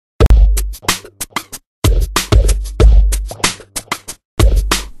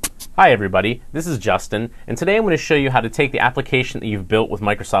Hi everybody, this is Justin, and today I'm going to show you how to take the application that you've built with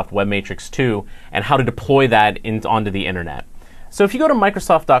Microsoft WebMatrix 2 and how to deploy that onto the internet. So if you go to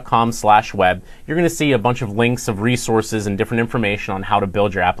microsoft.com/web, you're going to see a bunch of links of resources and different information on how to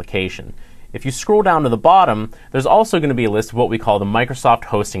build your application. If you scroll down to the bottom, there's also going to be a list of what we call the Microsoft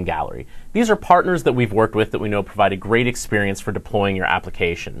Hosting Gallery. These are partners that we've worked with that we know provide a great experience for deploying your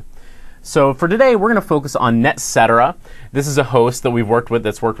application. So for today, we're going to focus on Netcetera. This is a host that we've worked with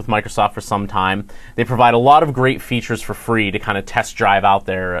that's worked with Microsoft for some time. They provide a lot of great features for free to kind of test drive out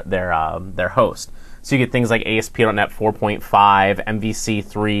their host. So you get things like ASP.NET 4.5,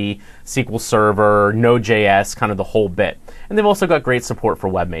 MVC3, SQL Server, Node.js, kind of the whole bit. And they've also got great support for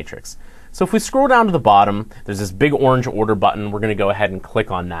WebMatrix. So if we scroll down to the bottom, there's this big orange order button. We're going to go ahead and click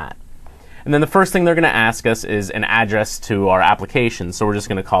on that. And then the first thing they're going to ask us is an address to our application. So we're just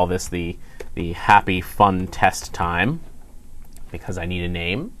going to call this the Happy Fun Test Time because I need a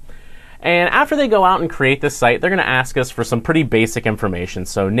name. And after they go out and create this site, they're going to ask us for some pretty basic information.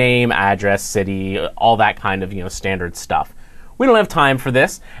 So name, address, city, all that kind of standard stuff. We don't have time for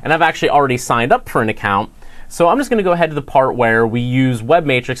this, and I've actually already signed up for an account. So I'm just going to go ahead to the part where we use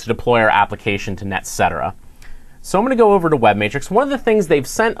WebMatrix to deploy our application to Netcetera. So I'm going to go over to WebMatrix. One of the things they've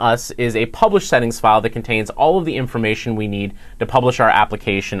sent us is a publish settings file that contains all of the information we need to publish our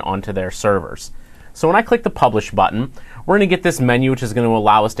application onto their servers. So when I click the publish button, we're going to get this menu which is going to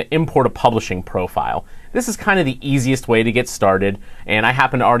allow us to import a publishing profile. This is kind of the easiest way to get started, and I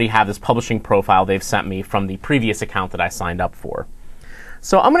happen to already have this publishing profile they've sent me from the previous account that I signed up for.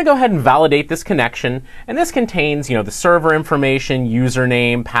 So I'm going to go ahead and validate this connection, and this contains, the server information,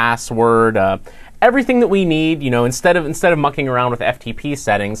 username, password, everything that we need. Instead of mucking around with FTP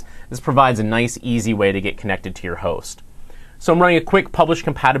settings, this provides a nice, easy way to get connected to your host. So I'm running a quick publish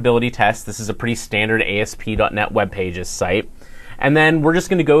compatibility test. This is a pretty standard ASP.NET Web Pages site. And then we're just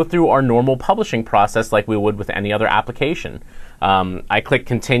going to go through our normal publishing process like we would with any other application. I click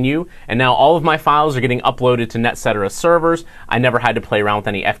continue, and now all of my files are getting uploaded to Netcetera servers. I never had to play around with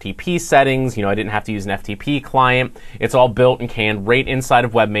any FTP settings. I didn't have to use an FTP client. It's all built and canned right inside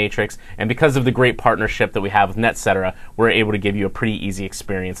of WebMatrix, and because of the great partnership that we have with Netcetera, we're able to give you a pretty easy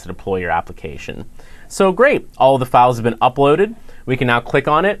experience to deploy your application. So great, all of the files have been uploaded. We can now click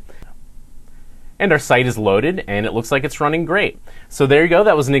on it, and our site is loaded, and it looks like it's running great. So there you go.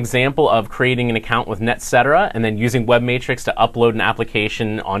 That was an example of creating an account with Netcetera and then using WebMatrix to upload an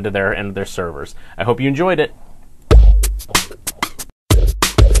application onto their servers. I hope you enjoyed it.